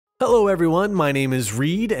Hello everyone, my name is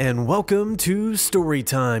Reed and welcome to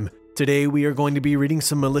Storytime. Today we are going to be reading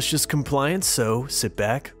some malicious compliance, so sit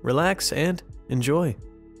back, relax, and enjoy.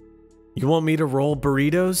 You want me to roll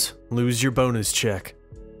burritos? Lose your bonus check.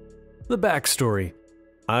 The backstory.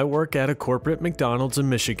 I work at a corporate McDonald's in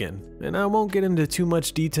Michigan, and I won't get into too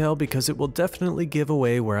much detail because it will definitely give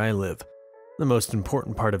away where I live. The most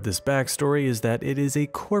important part of this backstory is that it is a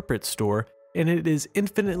corporate store, and it is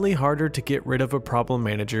infinitely harder to get rid of a problem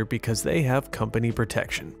manager because they have company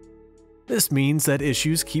protection. This means that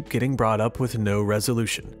issues keep getting brought up with no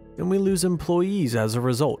resolution, and we lose employees as a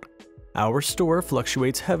result. Our store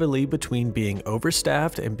fluctuates heavily between being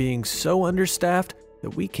overstaffed and being so understaffed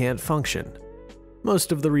that we can't function.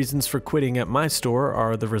 Most of the reasons for quitting at my store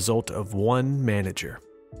are the result of one manager.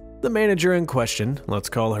 The manager in question, let's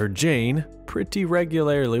call her Jane, pretty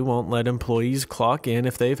regularly won't let employees clock in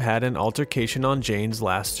if they've had an altercation on Jane's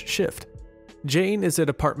last shift. Jane is a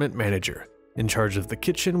department manager, in charge of the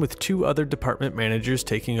kitchen with two other department managers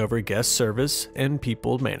taking over guest service and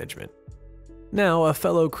people management. Now, a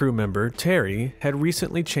fellow crew member, Terry, had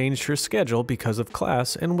recently changed her schedule because of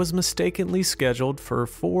class and was mistakenly scheduled for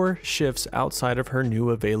 4 shifts outside of her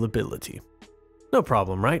new availability. No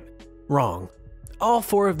problem, right? Wrong. All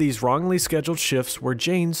 4 of these wrongly scheduled shifts were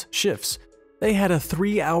Jane's shifts. They had a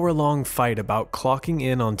 3-hour-long fight about clocking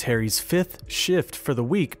in on Terry's 5th shift for the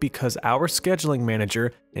week because our scheduling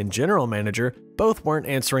manager and general manager both weren't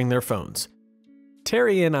answering their phones.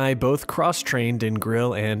 Terry and I both cross-trained in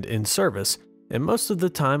grill and in service, and most of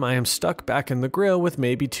the time I am stuck back in the grill with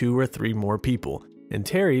maybe 2 or 3 more people, and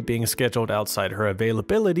Terry being scheduled outside her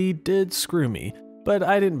availability did screw me, but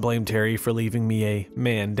I didn't blame Terry for leaving me a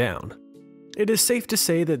man down. It is safe to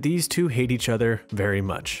say that these two hate each other very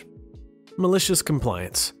much. Malicious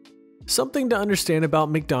compliance. Something to understand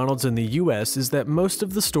about McDonald's in the US is that most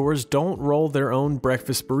of the stores don't roll their own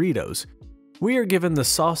breakfast burritos. We are given the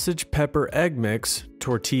sausage, pepper, egg mix,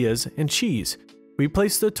 tortillas, and cheese. We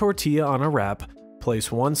place the tortilla on a wrap,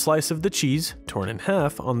 place 1 slice of the cheese, torn in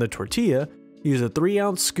half, on the tortilla, use a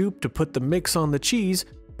 3-ounce scoop to put the mix on the cheese,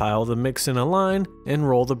 pile the mix in a line, and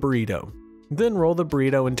roll the burrito. Then roll the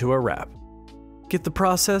burrito into a wrap. Get the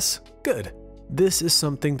process? Good. This is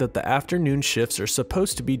something that the afternoon shifts are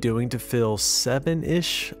supposed to be doing to fill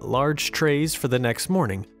 7-ish large trays for the next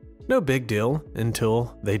morning. No big deal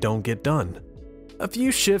until they don't get done. A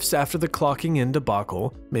few shifts after the clocking in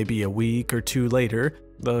debacle, maybe a week or 2 later,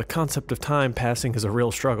 the concept of time passing is a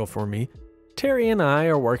real struggle for me, Terry and I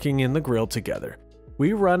are working in the grill together.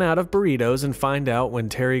 We run out of burritos and find out when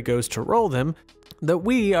Terry goes to roll them that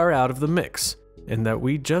we are out of the mix. And that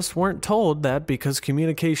we just weren't told that because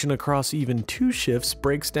communication across even 2 shifts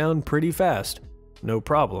breaks down pretty fast. No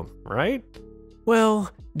problem, right? Well,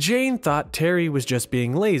 Jane thought Terry was just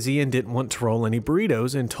being lazy and didn't want to roll any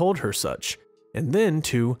burritos and told her such. And then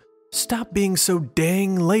to stop being so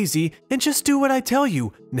dang lazy and just do what I tell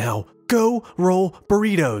you. Now go roll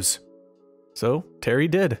burritos. So Terry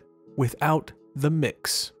did, without the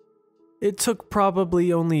mix. It took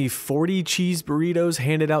probably only 40 cheese burritos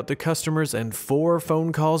handed out to customers and 4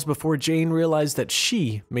 phone calls before Jane realized that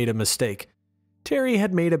she made a mistake. Terry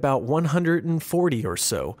had made about 140 or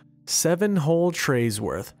so, 7 whole trays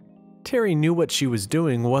worth. Terry knew what she was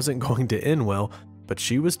doing wasn't going to end well, but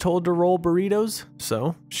she was told to roll burritos,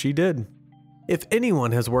 so she did. If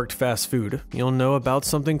anyone has worked fast food, you'll know about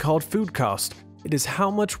something called food cost. It is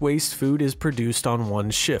how much waste food is produced on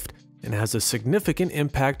one shift, and has a significant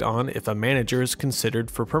impact on if a manager is considered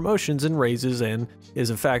for promotions and raises and is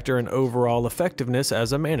a factor in overall effectiveness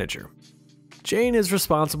as a manager. Jane is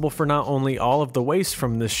responsible for not only all of the waste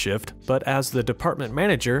from this shift, but as the department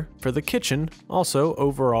manager for the kitchen, also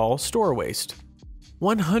overall store waste.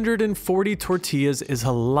 140 tortillas is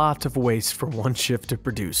a lot of waste for one shift to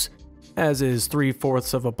produce, as is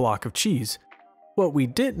 3/4 of a block of cheese. What we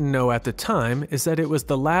didn't know at the time is that it was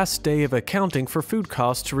the last day of accounting for food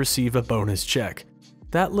costs to receive a bonus check.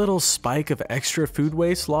 That little spike of extra food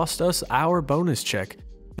waste lost us our bonus check.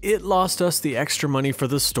 It lost us the extra money for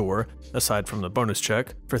the store, aside from the bonus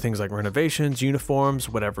check, for things like renovations, uniforms,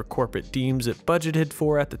 whatever corporate deems it budgeted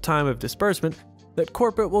for at the time of disbursement, that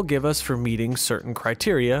corporate will give us for meeting certain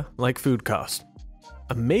criteria, like food cost.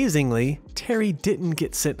 Amazingly, Terry didn't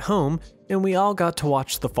get sent home, and we all got to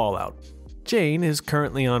watch the fallout. Jane is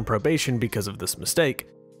currently on probation because of this mistake,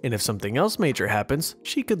 and if something else major happens,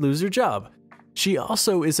 she could lose her job. She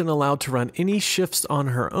also isn't allowed to run any shifts on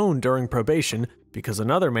her own during probation because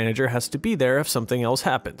another manager has to be there if something else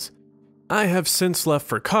happens. I have since left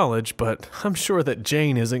for college, but I'm sure that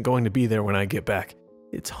Jane isn't going to be there when I get back.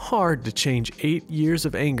 It's hard to change 8 years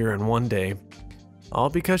of anger in one day. all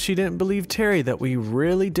because she didn't believe Terry that we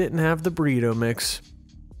really didn't have the burrito mix.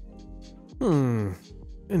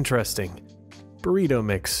 Interesting. Burrito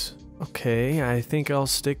mix. Okay, I think I'll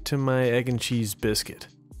stick to my egg and cheese biscuit.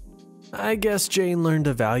 I guess Jane learned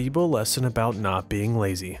a valuable lesson about not being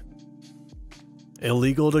lazy.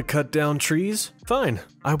 Illegal to cut down trees? Fine,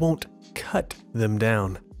 I won't cut them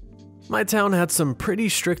down. My town had some pretty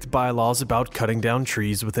strict bylaws about cutting down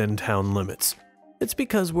trees within town limits. It's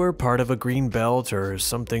because we're part of a green belt or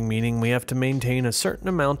something, meaning we have to maintain a certain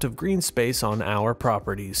amount of green space on our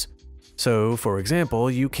properties. So, for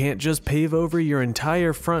example, you can't just pave over your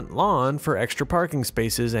entire front lawn for extra parking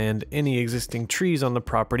spaces, and any existing trees on the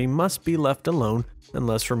property must be left alone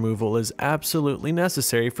unless removal is absolutely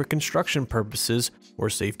necessary for construction purposes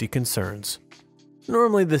or safety concerns.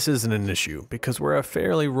 Normally this isn't an issue because we're a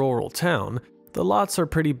fairly rural town. The lots are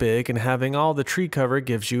pretty big and having all the tree cover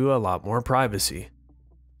gives you a lot more privacy.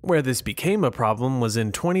 Where this became a problem was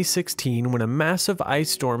in 2016 when a massive ice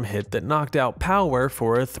storm hit that knocked out power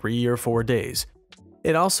for 3 or 4 days.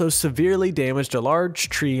 It also severely damaged a large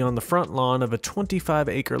tree on the front lawn of a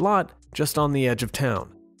 25-acre lot just on the edge of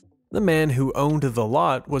town. The man who owned the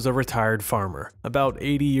lot was a retired farmer, about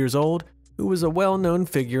 80 years old, who was a well-known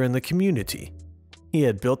figure in the community. He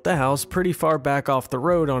had built the house pretty far back off the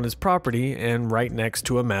road on his property and right next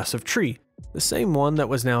to a massive tree, the same one that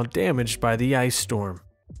was now damaged by the ice storm.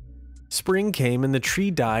 Spring came and the tree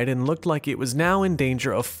died and looked like it was now in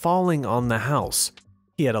danger of falling on the house.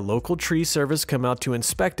 He had a local tree service come out to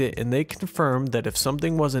inspect it, and they confirmed that if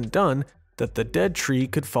something wasn't done, that the dead tree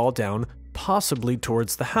could fall down, possibly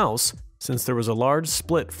towards the house, since there was a large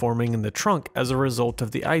split forming in the trunk as a result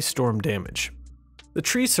of the ice storm damage. The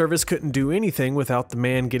tree service couldn't do anything without the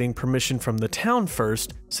man getting permission from the town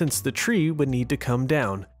first, since the tree would need to come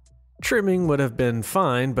down. Trimming would have been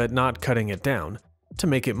fine, but not cutting it down. To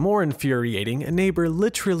make it more infuriating, a neighbor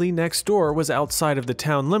literally next door was outside of the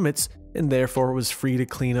town limits and therefore was free to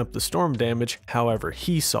clean up the storm damage however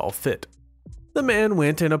he saw fit. The man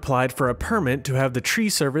went and applied for a permit to have the tree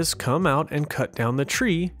service come out and cut down the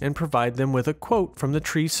tree and provide them with a quote from the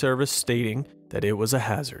tree service stating that it was a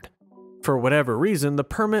hazard. For whatever reason, the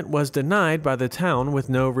permit was denied by the town with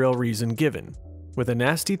no real reason given. With a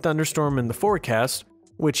nasty thunderstorm in the forecast,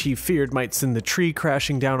 which he feared might send the tree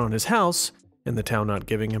crashing down on his house, and the town not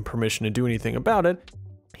giving him permission to do anything about it,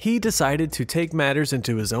 he decided to take matters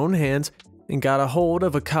into his own hands and got a hold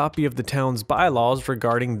of a copy of the town's bylaws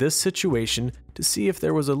regarding this situation to see if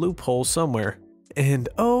there was a loophole somewhere. And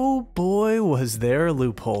oh boy, was there a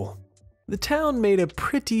loophole. The town made a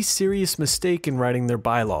pretty serious mistake in writing their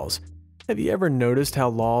bylaws. Have you ever noticed how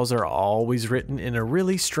laws are always written in a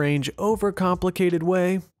really strange, overcomplicated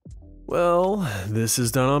way? Well, this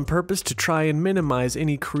is done on purpose to try and minimize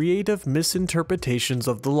any creative misinterpretations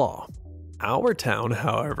of the law. Our town,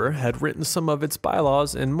 however, had written some of its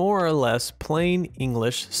bylaws in more or less plain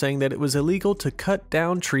English, saying that it was illegal to cut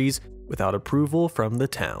down trees without approval from the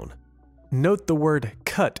town. Note the word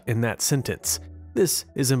cut in that sentence. This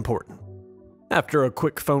is important. After a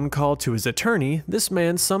quick phone call to his attorney, this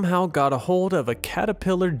man somehow got a hold of a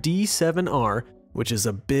Caterpillar D7R, which is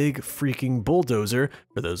a big freaking bulldozer,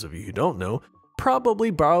 for those of you who don't know, probably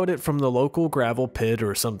borrowed it from the local gravel pit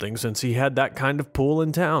or something since he had that kind of pool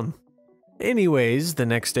in town. Anyways, the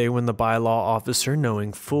next day when the bylaw officer,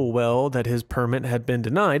 knowing full well that his permit had been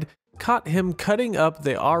denied, caught him cutting up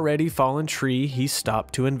the already fallen tree, he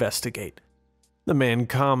stopped to investigate. The man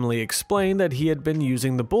calmly explained that he had been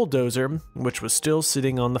using the bulldozer, which was still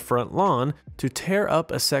sitting on the front lawn, to tear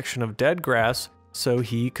up a section of dead grass so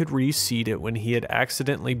he could reseed it when he had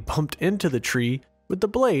accidentally bumped into the tree with the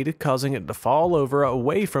blade, causing it to fall over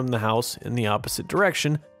away from the house in the opposite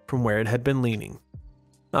direction from where it had been leaning.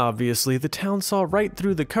 Obviously, the town saw right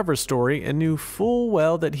through the cover story and knew full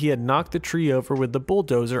well that he had knocked the tree over with the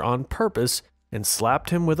bulldozer on purpose and slapped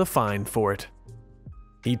him with a fine for it.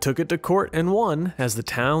 He took it to court and won, as the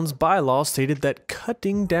town's bylaw stated that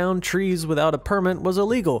cutting down trees without a permit was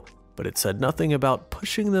illegal, but it said nothing about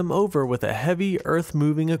pushing them over with a heavy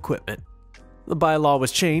earth-moving equipment. The bylaw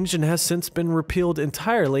was changed and has since been repealed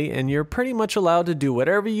entirely, and you're pretty much allowed to do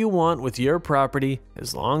whatever you want with your property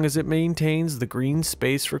as long as it maintains the green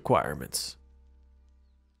space requirements.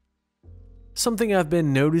 Something I've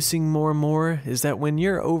been noticing more and more is that when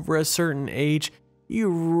you're over a certain age, you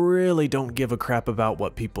really don't give a crap about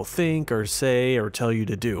what people think or say or tell you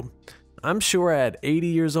to do. I'm sure at 80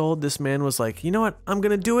 years old, this man was like, you know what, I'm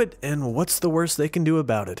gonna do it, and what's the worst they can do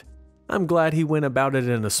about it? I'm glad he went about it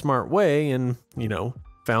in a smart way and,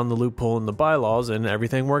 found the loophole in the bylaws and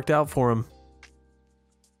everything worked out for him.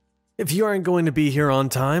 If you aren't going to be here on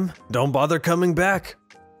time, don't bother coming back.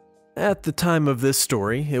 At the time of this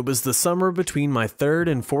story, it was the summer between my 3rd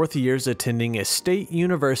and 4th years attending a state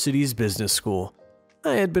university's business school.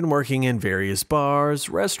 I had been working in various bars,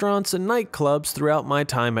 restaurants, and nightclubs throughout my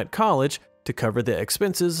time at college to cover the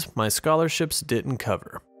expenses my scholarships didn't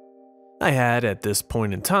cover. I had, at this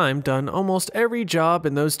point in time, done almost every job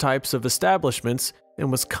in those types of establishments and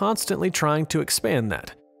was constantly trying to expand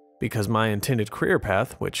that, because my intended career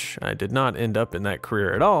path, which I did not end up in that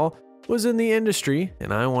career at all, was in the industry,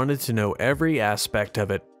 and I wanted to know every aspect of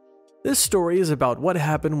it. This story is about what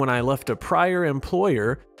happened when I left a prior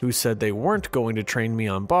employer who said they weren't going to train me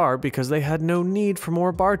on bar because they had no need for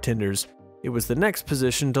more bartenders. It was the next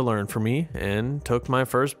position to learn for me, and took my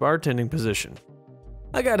first bartending position.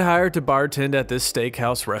 I got hired to bartend at this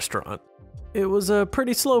steakhouse restaurant. It was a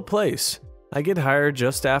pretty slow place. I get hired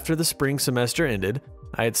just after the spring semester ended.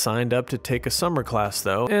 I had signed up to take a summer class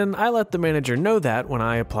though, and I let the manager know that when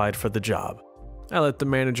I applied for the job. I let the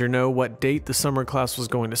manager know what date the summer class was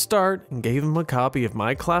going to start and gave him a copy of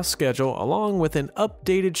my class schedule along with an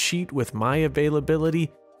updated sheet with my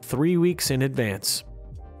availability 3 weeks in advance.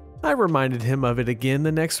 I reminded him of it again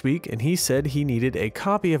the next week, and he said he needed a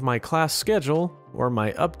copy of my class schedule or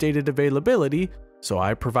my updated availability, so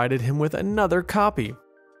I provided him with another copy.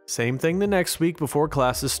 Same thing the next week before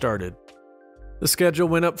classes started. The schedule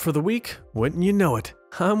went up for the week. Wouldn't you know it,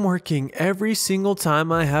 I'm working every single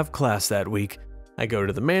time I have class that week. I go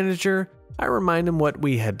to the manager, I remind him what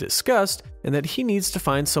we had discussed and that he needs to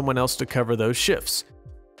find someone else to cover those shifts.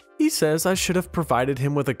 He says I should have provided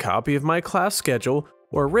him with a copy of my class schedule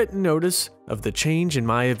or a written notice of the change in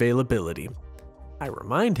my availability. I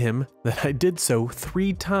remind him that I did so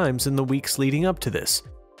 3 times in the weeks leading up to this,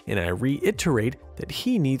 and I reiterate that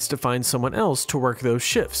he needs to find someone else to work those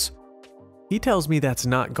shifts. He tells me that's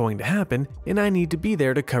not going to happen and I need to be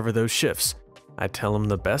there to cover those shifts. I tell him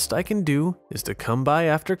the best I can do is to come by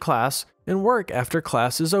after class and work after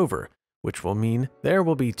class is over, which will mean there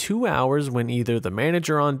will be 2 hours when either the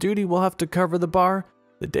manager on duty will have to cover the bar,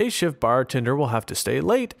 the day shift bartender will have to stay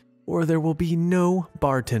late, or there will be no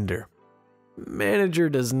bartender. Manager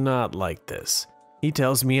does not like this. He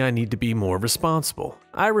tells me I need to be more responsible.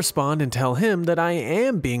 I respond and tell him that I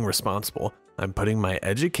am being responsible. I'm putting my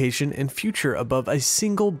education and future above a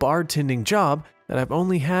single bartending job that I've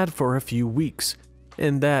only had for a few weeks,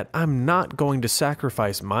 and that I'm not going to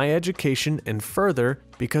sacrifice my education and further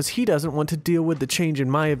because he doesn't want to deal with the change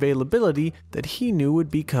in my availability that he knew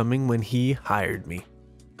would be coming when he hired me.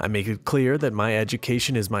 I make it clear that my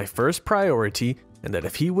education is my first priority, and that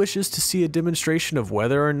if he wishes to see a demonstration of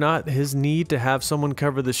whether or not his need to have someone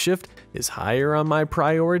cover the shift is higher on my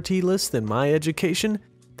priority list than my education,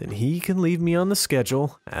 then he can leave me on the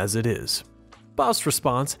schedule as it is. Boss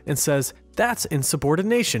responds and says that's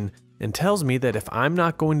insubordination, and tells me that if I'm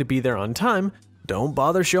not going to be there on time, don't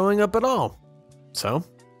bother showing up at all. So,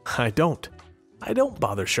 I don't. I don't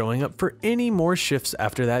bother showing up for any more shifts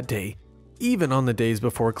after that day, even on the days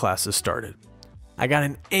before classes started. I got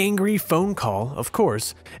an angry phone call, of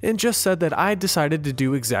course, and just said that I decided to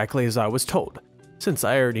do exactly as I was told. Since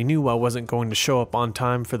I already knew I wasn't going to show up on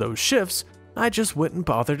time for those shifts, I just wouldn't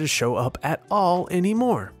bother to show up at all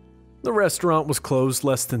anymore. The restaurant was closed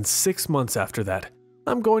less than 6 months after that.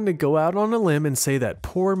 I'm going to go out on a limb and say that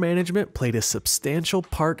poor management played a substantial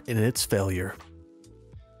part in its failure.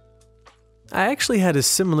 I actually had a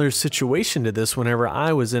similar situation to this whenever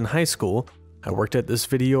I was in high school. I worked at this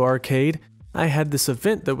video arcade. I had this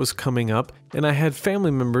event that was coming up, and I had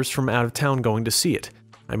family members from out of town going to see it.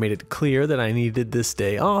 I made it clear that I needed this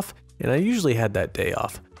day off, and I usually had that day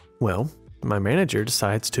off. Well, my manager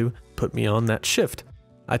decides to put me on that shift.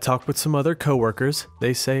 I talk with some other coworkers.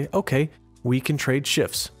 They say, okay, we can trade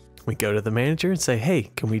shifts. We go to the manager and say,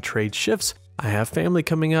 hey, can we trade shifts? I have family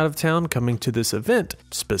coming out of town coming to this event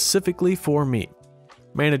specifically for me.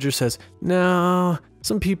 Manager says, no,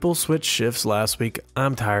 some people switched shifts last week.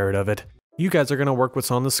 I'm tired of it. You guys are going to work what's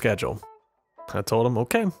on the schedule. I told him,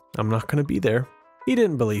 okay, I'm not going to be there. He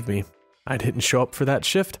didn't believe me. I didn't show up for that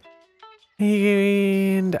shift.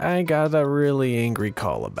 And I got a really angry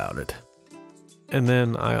call about it. And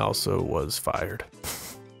then I also was fired.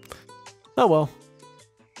 Oh well.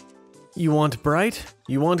 You want bright?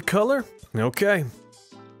 You want color? Okay.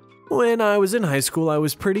 When I was in high school, I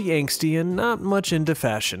was pretty angsty and not much into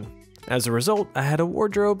fashion. As a result, I had a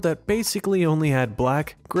wardrobe that basically only had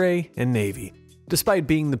black, gray, and navy. Despite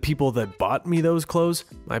being the people that bought me those clothes,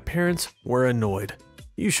 my parents were annoyed.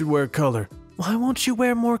 You should wear color. Why won't you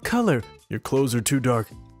wear more color? Your clothes are too dark.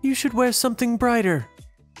 You should wear something brighter.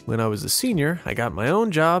 When I was a senior, I got my own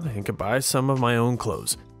job and could buy some of my own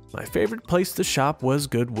clothes. My favorite place to shop was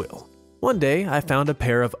Goodwill. One day, I found a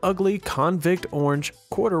pair of ugly convict orange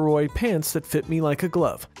corduroy pants that fit me like a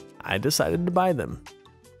glove. I decided to buy them.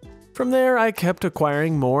 From there, I kept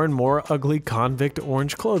acquiring more and more ugly convict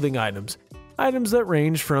orange clothing items. Items that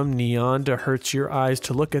range from neon to hurts your eyes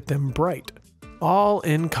to look at them bright. All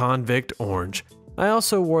in convict orange. I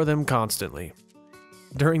also wore them constantly.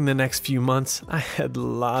 During the next few months, I had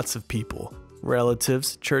lots of people,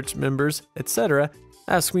 relatives, church members, etc.,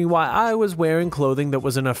 ask me why I was wearing clothing that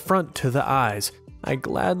was an affront to the eyes. I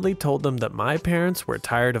gladly told them that my parents were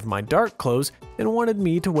tired of my dark clothes and wanted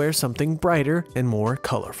me to wear something brighter and more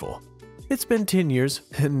colorful. It's been 10 years,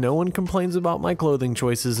 and no one complains about my clothing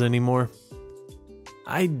choices anymore.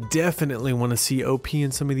 I definitely want to see OP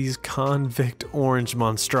in some of these convict orange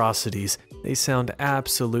monstrosities. They sound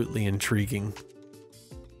absolutely intriguing.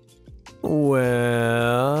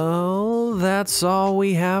 Well, that's all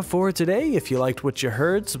we have for today. If you liked what you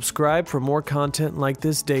heard, subscribe for more content like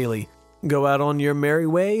this daily. Go out on your merry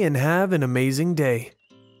way and have an amazing day.